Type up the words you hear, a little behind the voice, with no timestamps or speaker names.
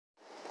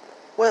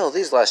Well,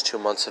 these last 2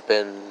 months have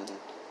been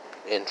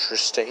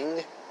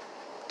interesting,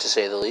 to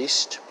say the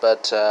least,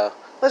 but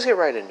let's get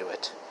right into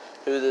it.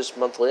 Do this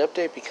monthly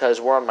update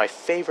because we're on my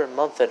favorite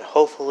month and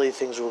hopefully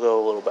things will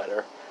go a little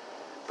better.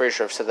 Pretty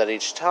sure I've said that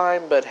each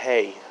time, but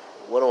hey,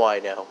 what do I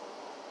know?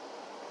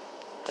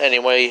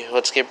 Anyway,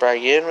 let's get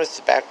back in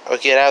with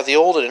get out of the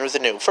old and in with the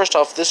new. First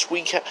off, this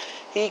week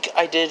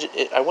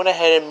I went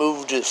ahead and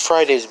moved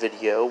Friday's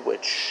video,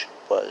 which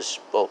was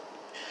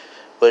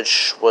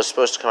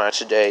supposed to come out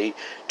today,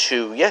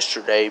 to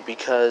yesterday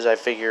because I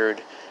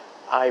figured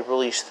I'm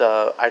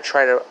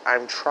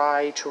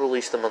try to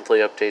release the monthly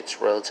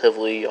updates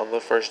relatively on the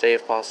first day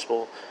if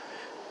possible,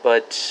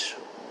 but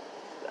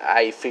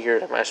I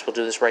figured I might as well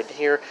do this right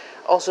here.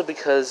 Also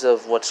because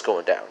of what's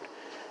going down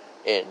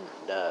in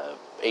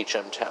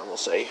HM Town, we'll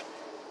say.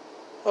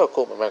 Oh,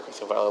 cool, my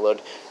Minecraft finally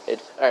loaded.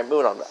 Alright,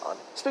 moving on.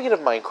 Speaking of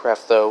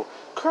Minecraft, though,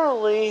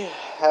 currently,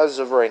 as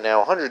of right now,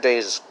 100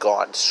 days is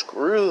gone.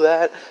 Screw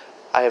that.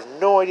 I have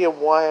no idea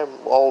why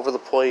I'm all over the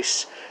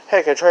place.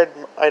 Heck, I had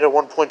a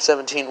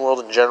 1.17 world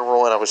in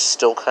general, and I was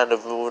still kind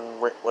of moving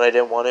when I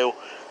didn't want to.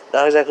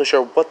 Not exactly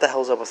sure what the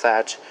hell's up with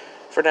that.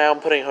 For now, I'm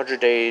putting 100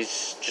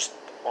 days just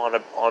on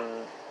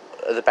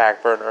the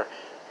back burner.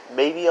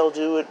 Maybe I'll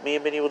do it, me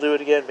and Minnie will do it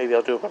again, maybe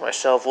I'll do it by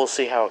myself, we'll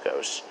see how it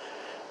goes.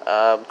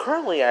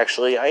 Currently,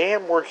 actually, I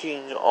am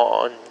working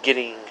on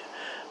getting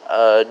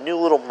a new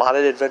little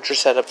modded adventure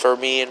set up for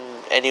me and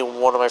any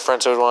one of my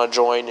friends who would want to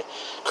join.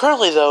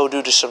 Currently, though,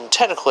 due to some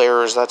technical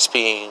errors, that's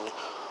being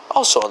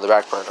also on the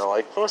back burner,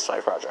 like most of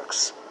my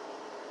projects.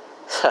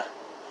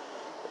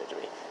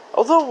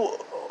 Although,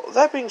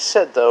 that being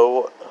said,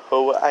 though,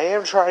 I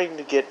am trying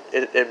to get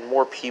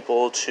more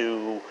people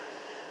to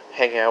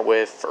hang out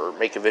with or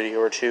make a video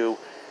or two.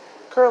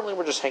 Currently,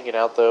 we're just hanging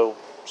out, though,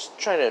 just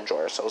trying to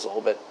enjoy ourselves a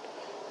little bit.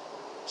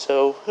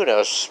 So, who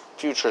knows,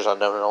 future's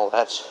unknown and all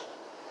that.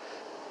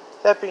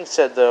 That being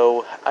said,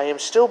 though, I am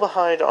still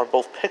behind on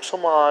both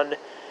Pixelmon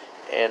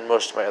and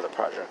most of my other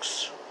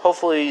projects.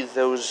 Hopefully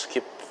those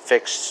get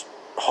fixed,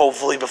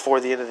 hopefully before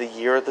the end of the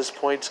year at this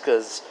point,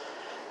 because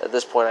at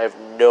this point I have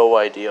no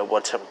idea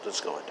what temperature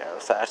is going down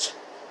with that.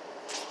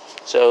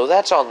 So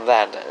that's on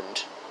that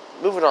end.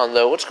 Moving on,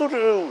 though, let's go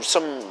to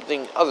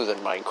something other than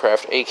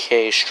Minecraft,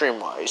 aka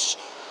Streamwise.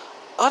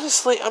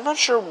 Honestly, I'm not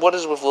sure what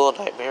is with Little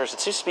Nightmares. It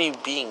seems to be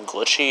being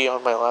glitchy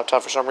on my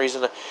laptop for some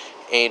reason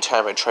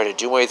anytime I try to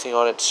do anything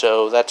on it,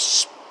 so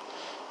that's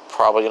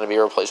probably going to be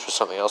replaced with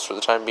something else for the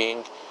time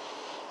being.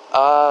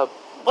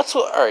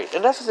 Alright,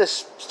 enough of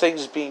this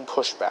things being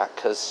pushed back,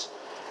 because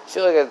I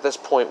feel like at this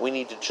point we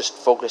need to just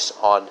focus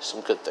on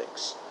some good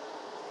things.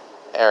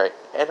 Alright,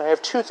 and I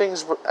have two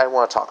things I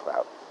want to talk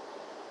about.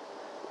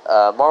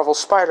 Marvel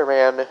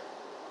Spider-Man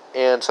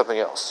and something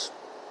else.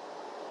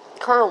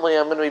 Currently,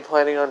 I'm going to be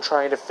planning on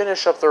trying to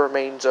finish up the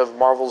remains of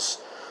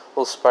Marvel's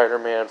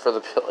Spider-Man for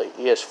the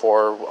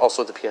PS4,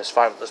 also the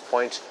PS5 at this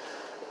point,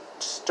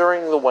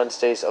 during the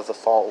Wednesdays of the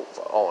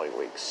following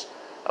weeks.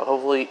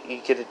 Hopefully, you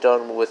get it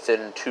done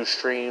within 2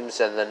 streams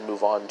and then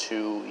move on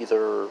to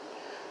either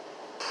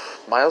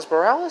Miles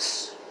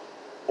Morales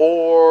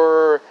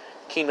or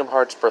Kingdom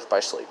Hearts Birth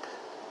by Sleep.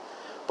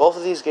 Both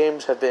of these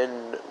games have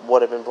been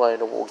what I've been playing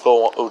to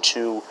go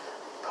to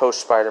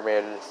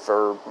post-Spider-Man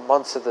for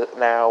months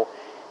now,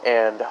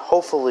 and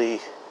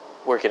hopefully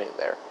we're getting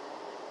there.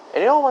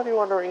 And y'all might be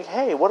wondering,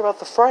 hey, what about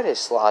the Friday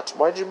slot?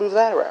 Why did you move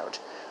that around?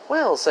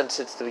 Well, since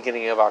it's the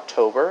beginning of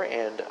October,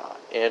 and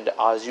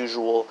as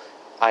usual,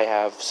 I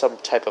have some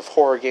type of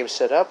horror game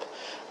set up.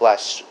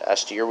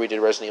 Last year we did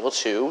Resident Evil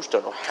 2.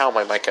 Don't know how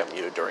my mic got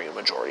muted during a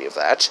majority of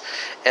that.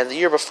 And the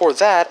year before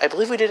that, I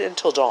believe we did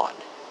Until Dawn.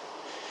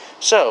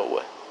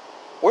 So,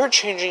 we're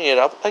changing it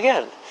up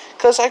again,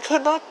 because I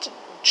could not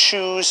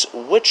choose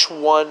which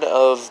one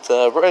of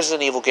the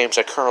Resident Evil games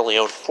I currently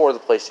own for the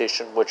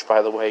PlayStation, which,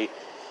 by the way,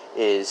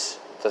 is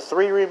the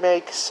 3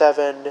 remake,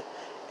 7,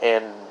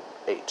 and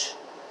 8.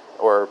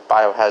 Or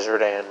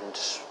Biohazard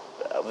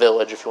and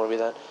Village, if you want to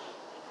be that.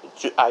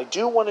 I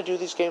do want to do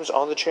these games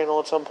on the channel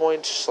at some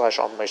point, /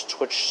 on my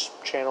Twitch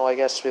channel, I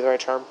guess, to be the right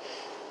term.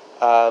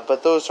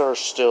 But those are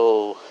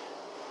still...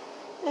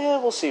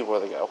 we'll see where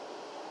they go.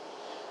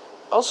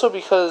 Also,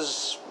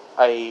 because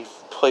I've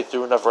played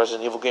through enough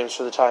Resident Evil games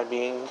for the time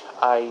being,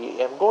 I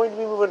am going to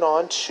be moving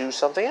on to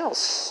something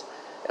else.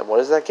 And what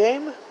is that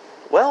game?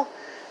 Well,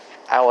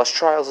 Alice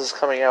Trials is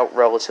coming out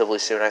relatively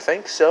soon, I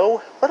think,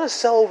 so let us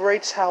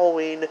celebrate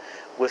Halloween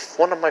with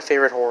one of my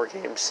favorite horror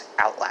games,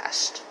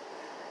 Outlast.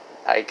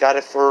 I got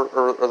it for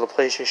the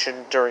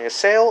PlayStation during a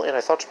sale, and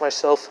I thought to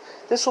myself,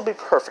 this will be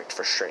perfect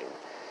for stream.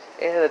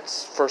 And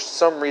it's, for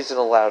some reason,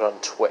 allowed on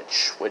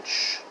Twitch,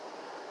 which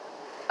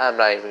I'm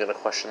not even going to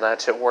question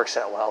that. It works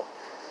out well.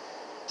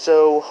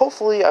 So,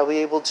 hopefully, I'll be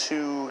able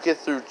to get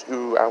through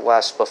to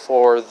Outlast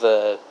before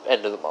the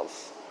end of the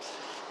month.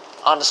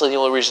 Honestly, the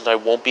only reason I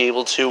won't be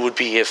able to would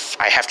be if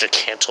I have to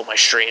cancel my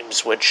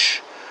streams,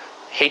 which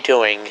I hate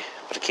doing,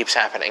 but it keeps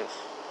happening.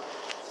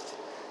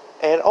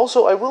 And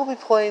also, I will be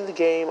playing the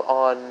game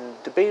on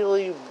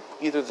debatably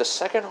either the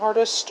second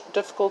hardest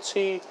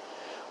difficulty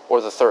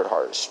or the third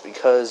hardest,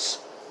 because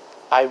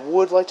I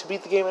would like to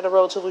beat the game in a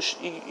relatively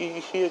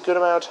good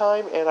amount of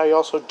time, and I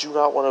also do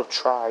not want to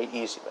try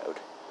easy mode.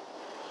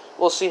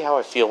 We'll see how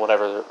I feel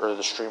whenever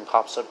the stream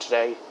pops up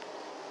today.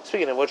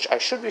 Speaking of which, I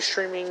should be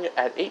streaming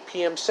at 8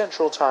 p.m.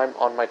 Central Time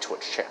on my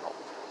Twitch channel.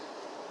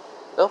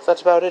 Well,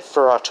 that's about it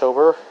for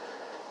October.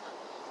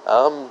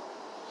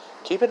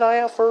 Keep an eye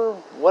out for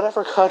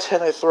whatever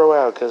content I throw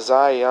out, because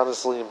I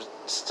honestly am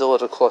still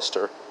at a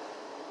cluster.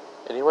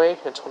 Anyway,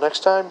 until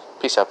next time,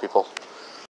 peace out, people.